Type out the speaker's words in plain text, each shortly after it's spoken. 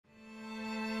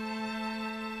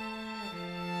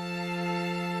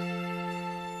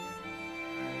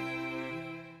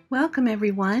Welcome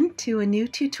everyone to a new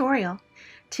tutorial.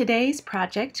 Today's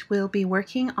project will be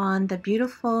working on the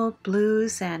beautiful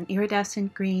blues and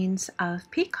iridescent greens of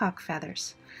peacock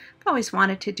feathers. I've always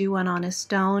wanted to do one on a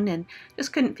stone and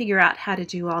just couldn't figure out how to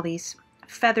do all these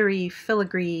feathery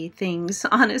filigree things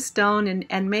on a stone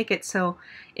and make it so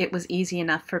it was easy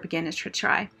enough for beginners to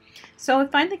try. So I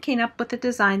finally came up with a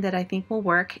design that I think will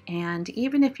work, and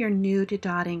even if you're new to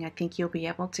dotting, I think you'll be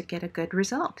able to get a good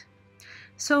result.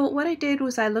 So what I did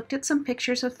was I looked at some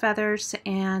pictures of feathers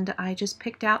and I just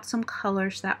picked out some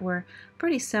colors that were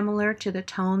pretty similar to the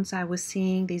tones I was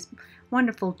seeing, these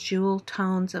wonderful jewel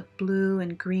tones of blue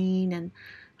and green and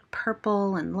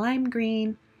purple and lime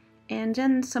green, and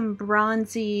then some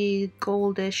bronzy,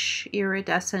 goldish,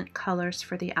 iridescent colors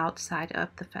for the outside of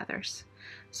the feathers.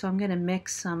 So I'm going to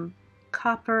mix some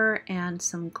copper and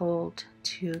some gold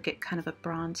to get kind of a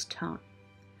bronze tone.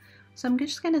 So I'm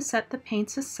just going to set the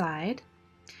paints aside.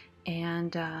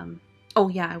 And oh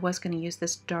yeah, I was going to use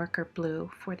this darker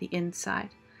blue for the inside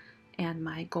and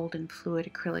my golden fluid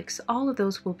acrylics. All of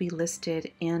those will be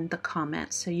listed in the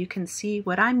comments so you can see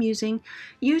what I'm using.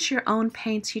 Use your own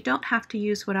paints. You don't have to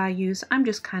use what I use. I'm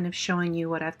just kind of showing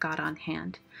you what I've got on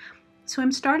hand. So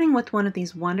I'm starting with one of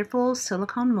these wonderful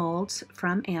silicone molds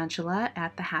from Angela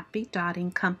at the Happy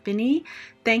Dotting Company.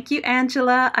 Thank you,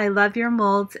 Angela. I love your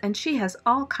molds, and she has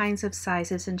all kinds of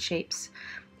sizes and shapes.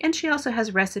 And she also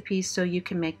has recipes so you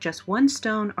can make just one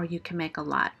stone or you can make a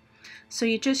lot. So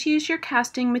you just use your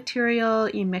casting material,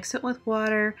 you mix it with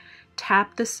water,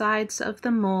 tap the sides of the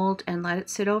mold and let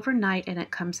it sit overnight, and it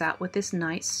comes out with this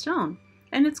nice stone.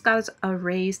 And it's got a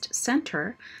raised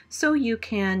center, so you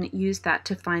can use that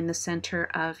to find the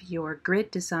center of your grid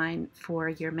design for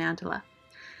your mandala.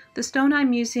 The stone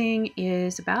I'm using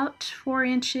is about 4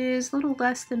 inches, a little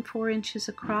less than 4 inches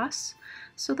across,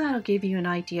 so that'll give you an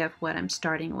idea of what I'm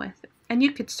starting with. And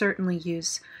you could certainly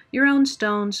use your own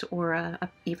stones or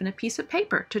even a piece of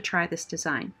paper to try this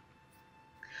design.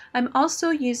 I'm also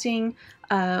using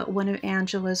one of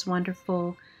Angela's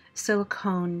wonderful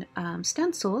silicone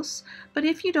stencils, but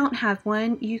if you don't have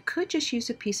one, you could just use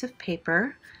a piece of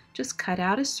paper. Just cut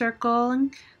out a circle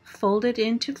and fold it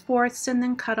into fourths and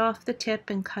then cut off the tip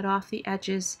and cut off the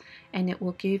edges, and it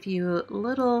will give you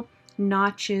little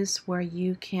notches where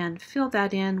you can fill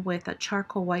that in with a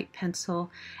charcoal white pencil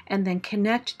and then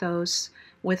connect those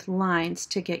with lines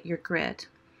to get your grid.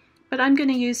 But I'm going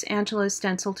to use Angela's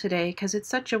stencil today because it's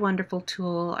such a wonderful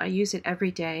tool. I use it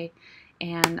every day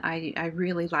and I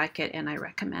really like it and I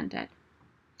recommend it.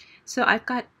 So I've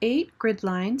got 8 grid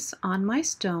lines on my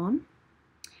stone,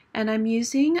 and I'm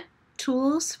using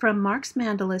tools from Mark's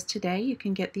Mandalas today. You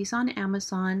can get these on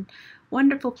Amazon.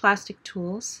 Wonderful plastic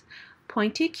tools.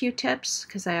 Pointy Q-tips,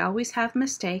 because I always have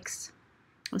mistakes.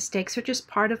 Mistakes are just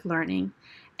part of learning.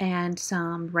 And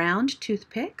some round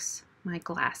toothpicks. My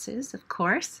glasses, of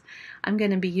course. I'm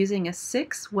going to be using a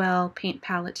 6-well paint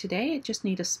palette today. I just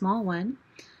need a small one.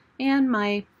 And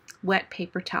my wet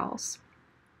paper towels.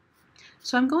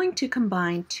 So I'm going to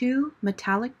combine 2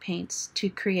 metallic paints to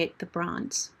create the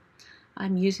bronze.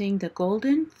 I'm using the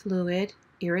Golden Fluid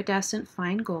Iridescent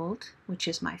Fine Gold, which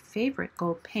is my favorite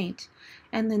gold paint,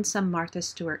 and then some Martha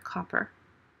Stewart copper.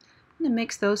 I'm going to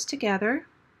mix those together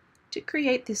to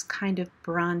create this kind of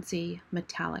bronzy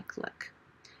metallic look,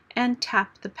 and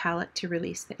tap the palette to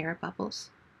release the air bubbles.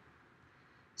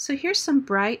 So here's some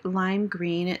bright lime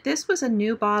green. This was a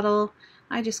new bottle.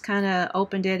 I just kind of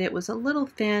opened it. It was a little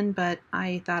thin, but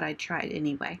I thought I'd try it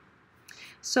anyway.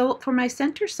 So for my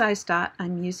center size dot,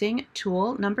 I'm using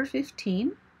tool number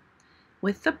 15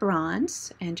 with the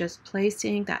bronze and just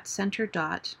placing that center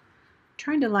dot,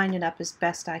 trying to line it up as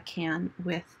best I can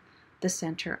with the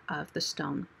center of the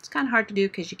stone. It's kind of hard to do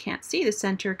because you can't see the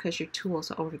center because your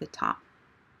tool's over the top.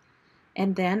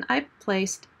 And then I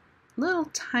placed little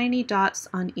tiny dots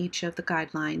on each of the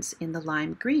guidelines in the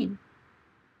lime green.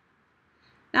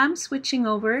 Now I'm switching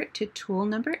over to tool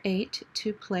number 8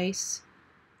 to place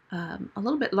a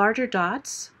little bit larger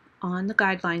dots on the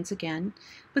guidelines again,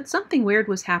 but something weird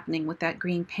was happening with that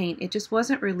green paint. It just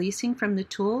wasn't releasing from the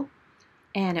tool,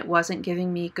 and it wasn't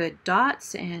giving me good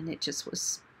dots, and it just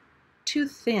was too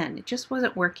thin. It just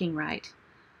wasn't working right.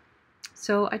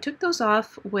 So I took those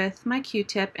off with my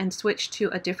Q-tip and switched to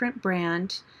a different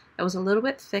brand that was a little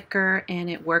bit thicker, and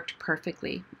it worked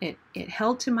perfectly. It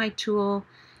held to my tool.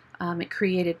 It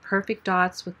created perfect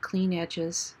dots with clean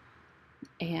edges,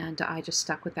 and I just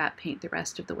stuck with that paint the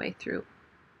rest of the way through.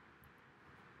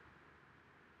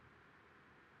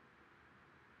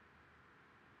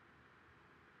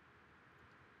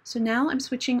 So now I'm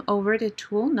switching over to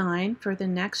tool 9 for the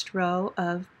next row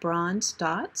of bronze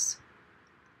dots.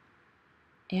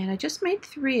 And I just made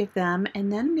 3 of them,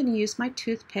 and then I'm going to use my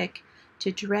toothpick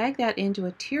to drag that into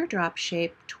a teardrop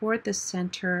shape toward the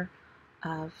center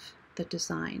of the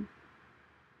design.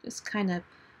 Just kind of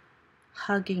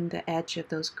hugging the edge of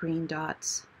those green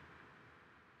dots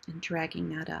and dragging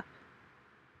that up.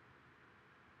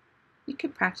 You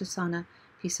could practice on a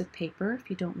piece of paper if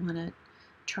you don't want to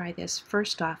try this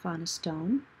first off on a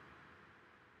stone.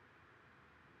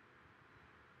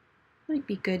 Might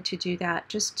be good to do that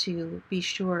just to be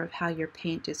sure of how your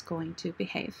paint is going to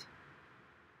behave,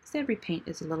 because every paint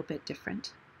is a little bit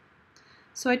different.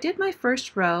 So I did my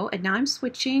first row, and now I'm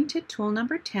switching to tool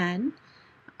number 10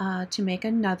 to make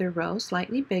another row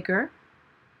slightly bigger,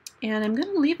 and I'm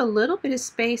going to leave a little bit of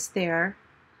space there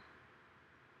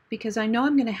because I know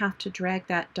I'm going to have to drag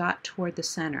that dot toward the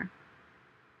center.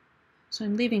 So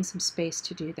I'm leaving some space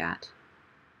to do that,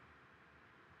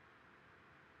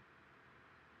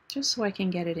 just so I can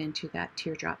get it into that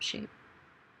teardrop shape.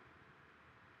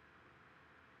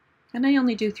 And I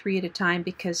only do 3 at a time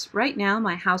because right now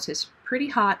my house is pretty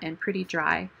hot and pretty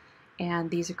dry, and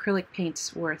these acrylic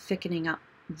paints were thickening up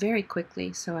very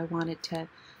quickly, so I wanted to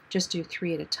just do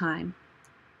 3 at a time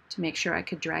to make sure I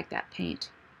could drag that paint.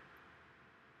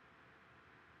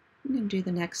 I'm going to do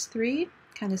the next 3,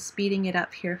 kind of speeding it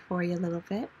up here for you a little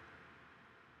bit.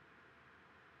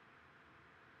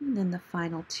 And then the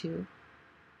final 2.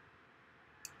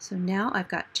 So now I've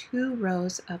got 2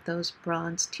 rows of those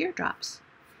bronze teardrops.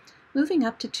 Moving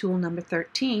up to tool number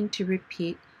 13 to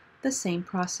repeat the same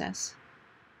process.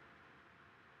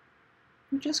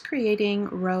 I'm just creating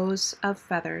rows of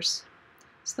feathers.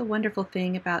 It's the wonderful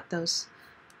thing about those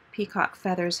peacock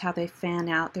feathers, how they fan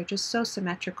out. They're just so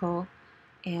symmetrical,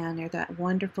 and they're that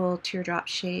wonderful teardrop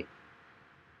shape.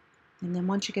 And then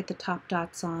once you get the top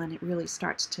dots on, it really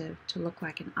starts to look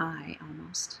like an eye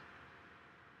almost.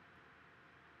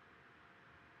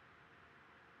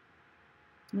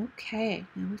 Okay,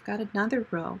 now we've got another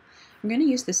row. I'm going to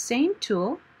use the same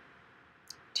tool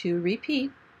to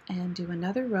repeat and do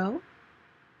another row.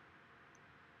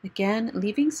 Again,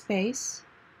 leaving space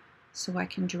so I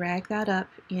can drag that up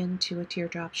into a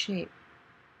teardrop shape.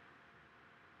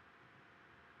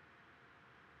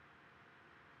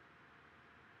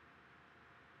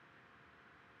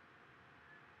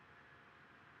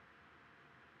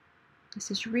 This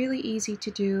is really easy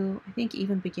to do. I think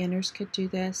even beginners could do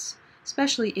this,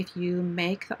 especially if you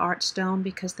make the art stone,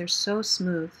 because they're so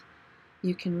smooth.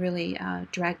 You can really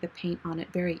drag the paint on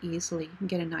it very easily and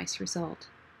get a nice result.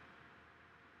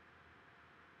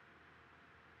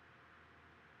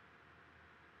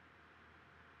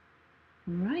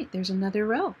 Alright, there's another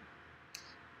row.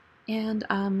 And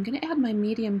I'm going to add my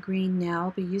medium green now.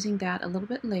 I'll be using that a little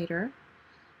bit later.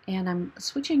 And I'm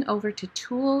switching over to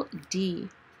tool D.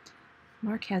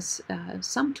 Mark has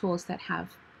some tools that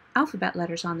have alphabet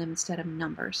letters on them instead of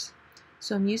numbers.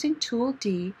 So I'm using tool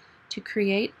D to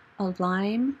create a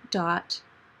lime dot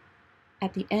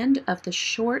at the end of the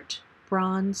short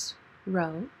bronze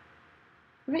row,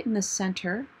 right in the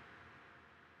center,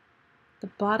 the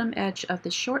bottom edge of the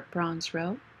short bronze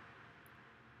row.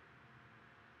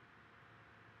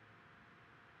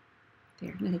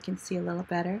 There, now you can see a little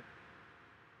better.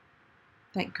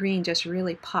 That green just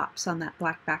really pops on that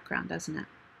black background, doesn't it?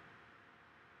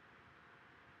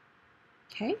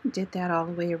 Okay, did that all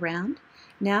the way around.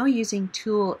 Now using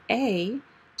tool A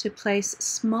to place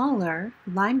smaller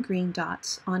lime green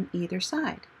dots on either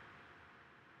side.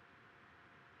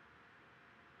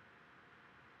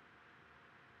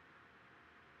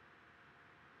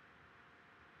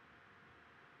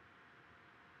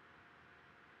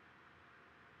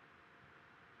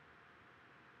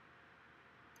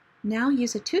 Now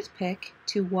use a toothpick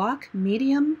to walk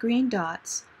medium green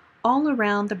dots all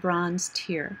around the bronze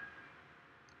tier.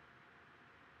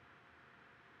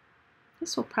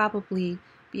 This will probably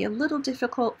be a little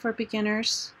difficult for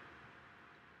beginners,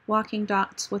 walking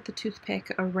dots with the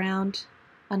toothpick around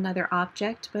another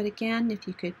object, but again, if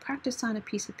you could practice on a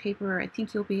piece of paper, I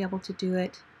think you'll be able to do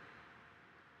it.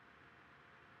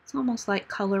 It's almost like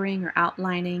coloring or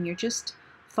outlining. You're just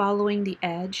following the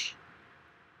edge,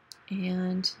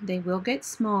 and they will get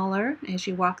smaller as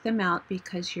you walk them out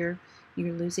because you're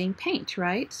losing paint,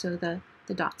 right? So the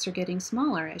dots are getting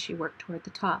smaller as you work toward the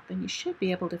top, and you should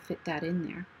be able to fit that in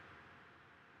there.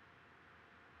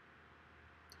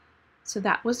 So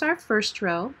that was our first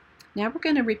row. Now we're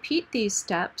going to repeat these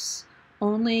steps,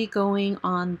 only going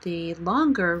on the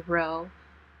longer row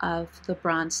of the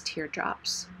bronze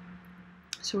teardrops.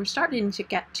 So we're starting to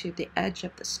get to the edge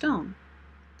of the stone.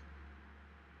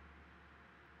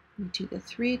 You do the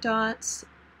 3 dots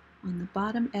on the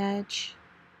bottom edge,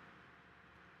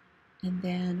 and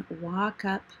then walk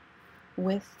up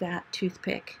with that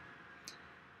toothpick.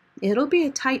 It'll be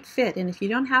a tight fit, and if you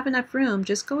don't have enough room,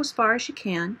 just go as far as you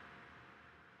can,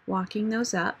 walking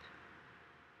those up.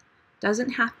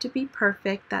 Doesn't have to be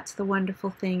perfect. That's the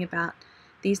wonderful thing about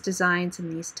these designs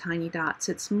and these tiny dots.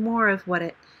 It's more of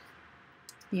the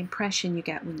impression you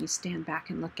get when you stand back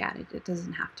and look at it. It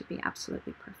doesn't have to be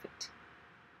absolutely perfect.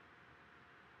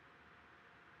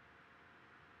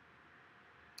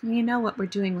 And you know what we're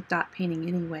doing with dot painting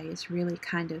anyway is really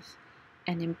kind of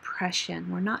an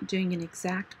impression. We're not doing an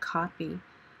exact copy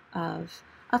of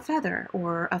a feather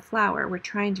or a flower. We're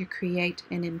trying to create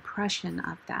an impression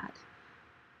of that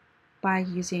by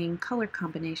using color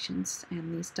combinations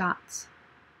and these dots.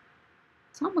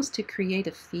 It's almost to create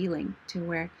a feeling, to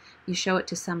where you show it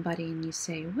to somebody and you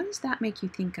say, what does that make you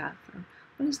think of? Or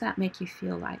what does that make you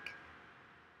feel like?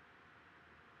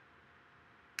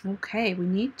 Okay, we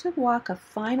need to walk a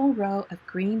final row of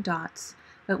green dots,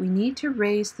 but we need to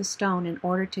raise the stone in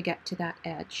order to get to that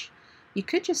edge. You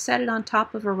could just set it on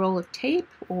top of a roll of tape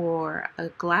or a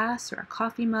glass or a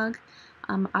coffee mug.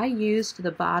 I used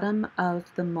the bottom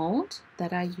of the mold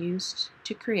that I used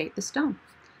to create the stone,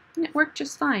 and it worked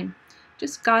just fine.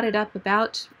 Just got it up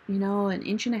about, an 1.5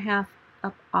 inches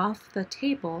up off the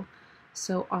table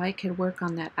so I could work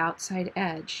on that outside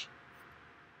edge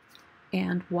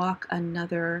and walk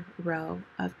another row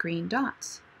of green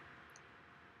dots.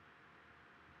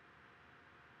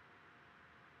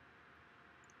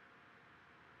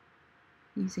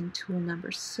 Using tool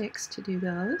number 6 to do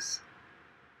those.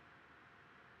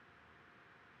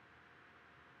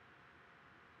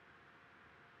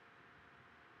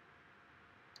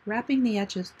 Wrapping the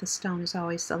edges of the stone is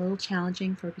always a little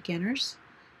challenging for beginners,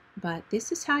 but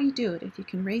this is how you do it. If you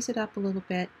can raise it up a little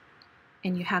bit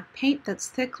and you have paint that's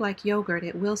thick like yogurt,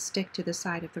 it will stick to the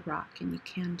side of the rock, and you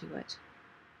can do it.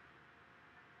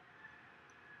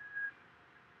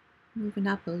 Moving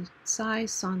up a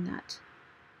size on that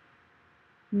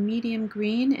medium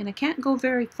green, and I can't go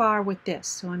very far with this,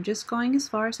 so I'm just going as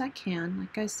far as I can.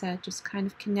 Like I said, just kind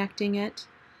of connecting it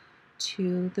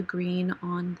to the green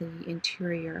on the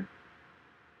interior.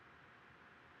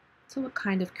 So it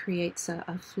kind of creates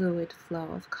a fluid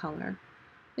flow of color.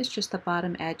 It's just the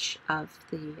bottom edge of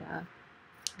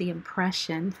the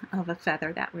impression of a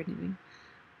feather that we're doing.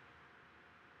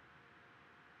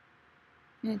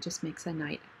 And it just makes a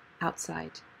nice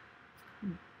outside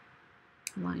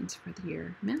lines for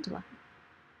your mandala.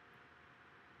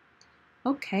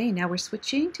 Okay, now we're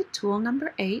switching to tool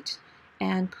number 8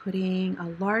 and putting a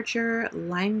larger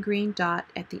lime green dot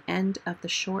at the end of the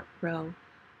short row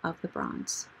of the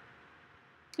bronze.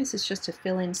 This is just to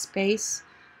fill in space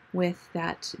with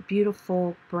that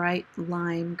beautiful bright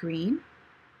lime green.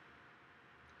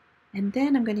 And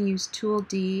then I'm going to use tool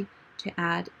D to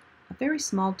add a very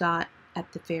small dot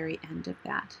at the very end of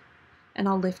that. And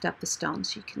I'll lift up the stone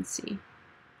so you can see.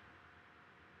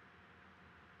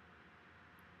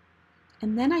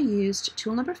 And then I used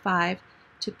tool number 5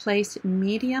 to place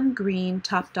medium green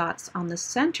top dots on the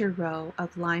center row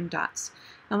of lime dots.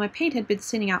 Now my paint had been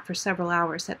sitting out for several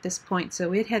hours at this point,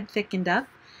 so it had thickened up,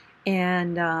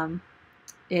 and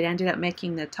it ended up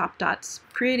making the top dots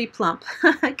pretty plump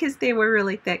because they were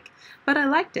really thick. But I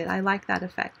liked it. I like that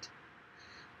effect.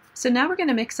 So now we're going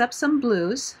to mix up some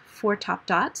blues for top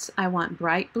dots. I want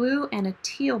bright blue and a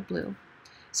teal blue.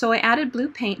 So I added blue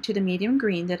paint to the medium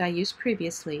green that I used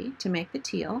previously to make the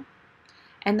teal.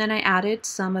 And then I added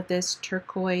some of this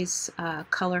turquoise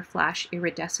Color Flash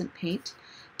iridescent paint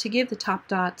to give the top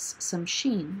dots some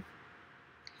sheen.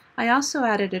 I also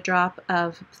added a drop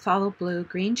of phthalo blue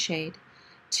green shade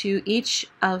to each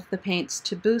of the paints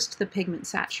to boost the pigment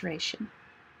saturation.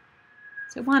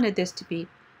 So I wanted this to be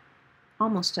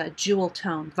almost a jewel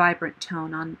tone, vibrant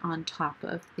tone on top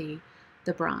of the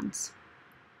bronze.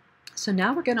 So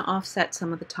now we're going to offset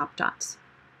some of the top dots.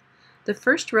 The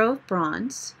first row of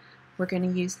bronze, we're going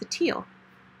to use the teal.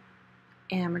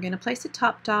 And we're going to place the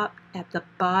top dot at the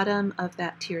bottom of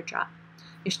that teardrop.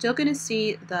 You're still going to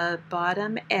see the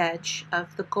bottom edge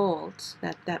of the gold,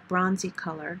 that bronzy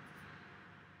color,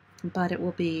 but it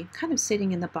will be kind of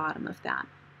sitting in the bottom of that.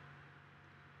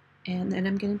 And then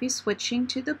I'm going to be switching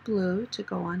to the blue to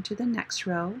go on to the next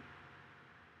row.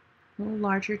 A little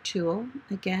larger tool,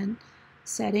 again,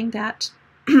 setting that,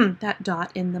 that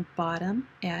dot in the bottom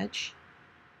edge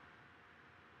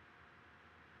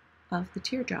of the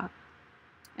teardrop.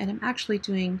 And I'm actually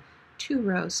doing 2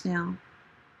 rows now.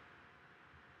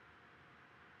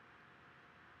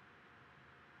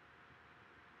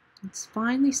 It's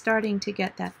finally starting to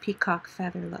get that peacock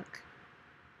feather look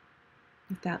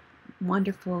with that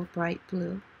wonderful bright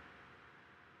blue.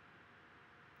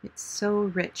 It's so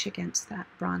rich against that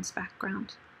bronze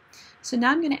background. So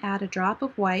now I'm going to add a drop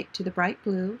of white to the bright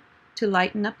blue to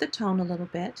lighten up the tone a little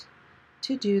bit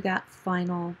to do that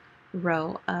final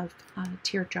row of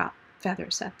teardrop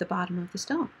feathers at the bottom of the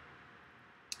stone.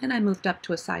 And I moved up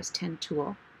to a size 10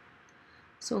 tool.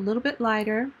 So a little bit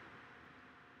lighter.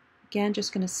 Again,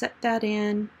 just going to set that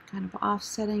in, kind of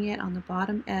offsetting it on the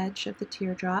bottom edge of the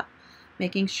teardrop,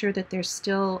 making sure that there's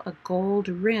still a gold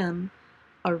rim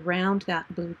around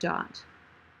that blue dot.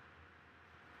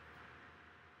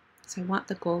 So I want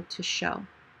the gold to show.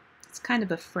 It's kind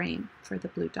of a frame for the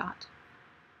blue dot.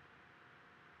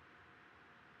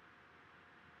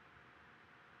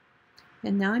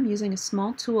 And now I'm using a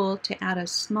small tool to add a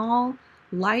small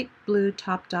light blue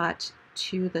top dot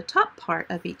to the top part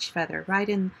of each feather, right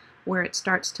in where it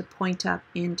starts to point up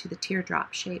into the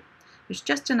teardrop shape. There's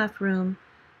just enough room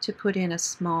to put in a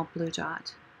small blue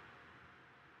dot.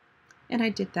 And I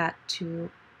did that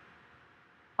to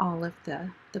all of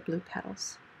the blue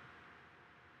petals.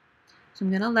 So I'm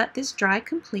going to let this dry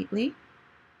completely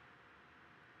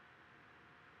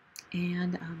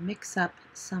and mix up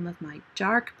some of my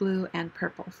dark blue and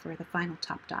purple for the final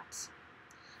top dots.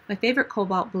 My favorite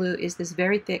cobalt blue is this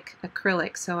very thick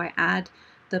acrylic, so I add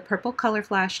the purple color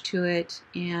flash to it,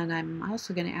 and I'm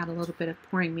also going to add a little bit of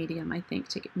pouring medium, I think,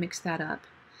 to mix that up.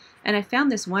 And I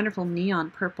found this wonderful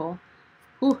neon purple.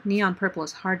 Ooh, neon purple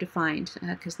is hard to find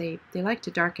because they like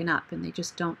to darken up and they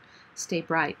just don't stay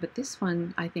bright, but this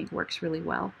one I think works really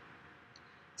well.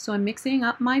 So I'm mixing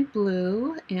up my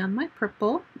blue and my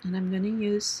purple, and I'm going to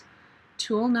use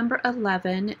tool number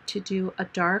 11 to do a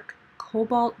dark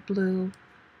cobalt blue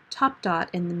top dot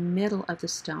in the middle of the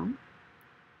stone.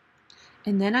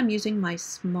 And then I'm using my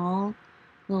small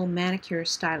little manicure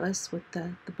stylus with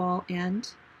the ball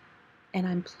end, and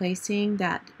I'm placing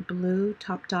that blue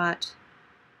top dot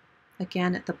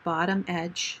again at the bottom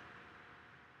edge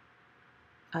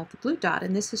of the blue dot,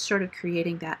 and this is sort of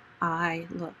creating that eye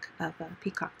look of a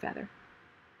peacock feather.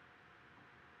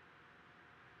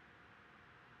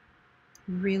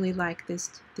 Really like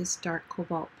this dark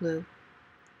cobalt blue.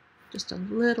 Just a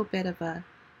little bit of a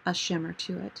shimmer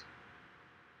to it.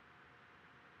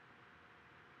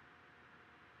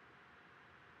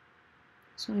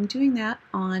 So I'm doing that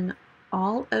on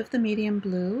all of the medium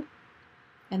blue,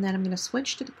 and then I'm going to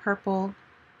switch to the purple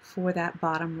for that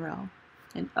bottom row.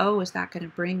 And oh, is that going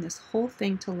to bring this whole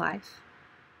thing to life.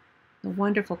 The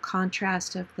wonderful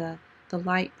contrast of the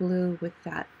light blue with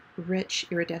that rich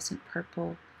iridescent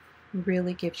purple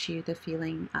really gives you the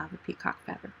feeling of a peacock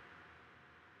feather.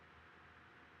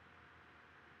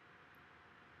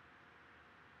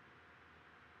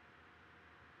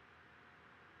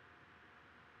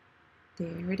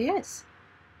 There it is.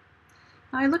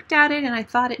 I looked at it and I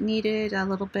thought it needed a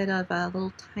little bit of a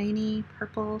little tiny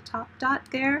purple top dot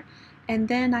there, and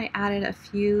then I added a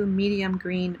few medium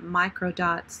green micro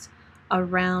dots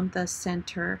around the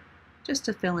center just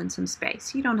to fill in some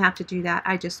space. You don't have to do that.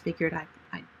 I just figured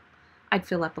I'd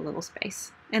fill up a little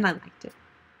space, and I liked it.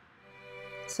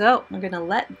 So we're going to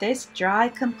let this dry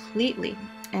completely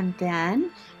and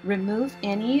then remove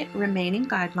any remaining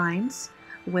guidelines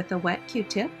with a wet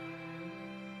Q-tip.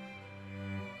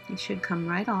 It should come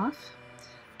right off.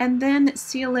 And then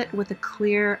seal it with a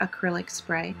clear acrylic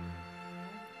spray.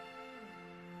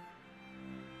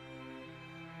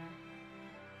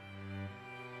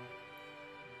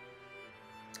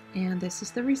 And this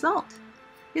is the result.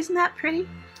 Isn't that pretty?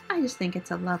 I just think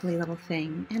it's a lovely little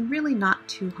thing and really not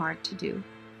too hard to do.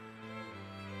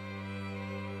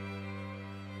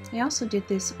 I also did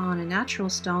this on a natural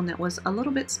stone that was a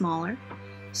little bit smaller,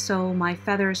 so my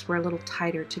feathers were a little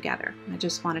tighter together. I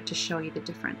just wanted to show you the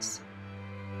difference.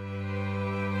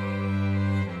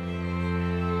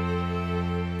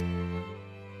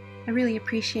 I really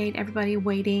appreciate everybody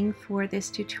waiting for this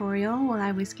tutorial while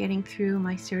I was getting through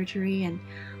my surgery, and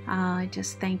I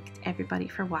just thanked everybody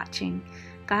for watching.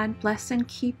 God bless and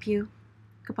keep you.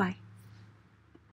 Goodbye.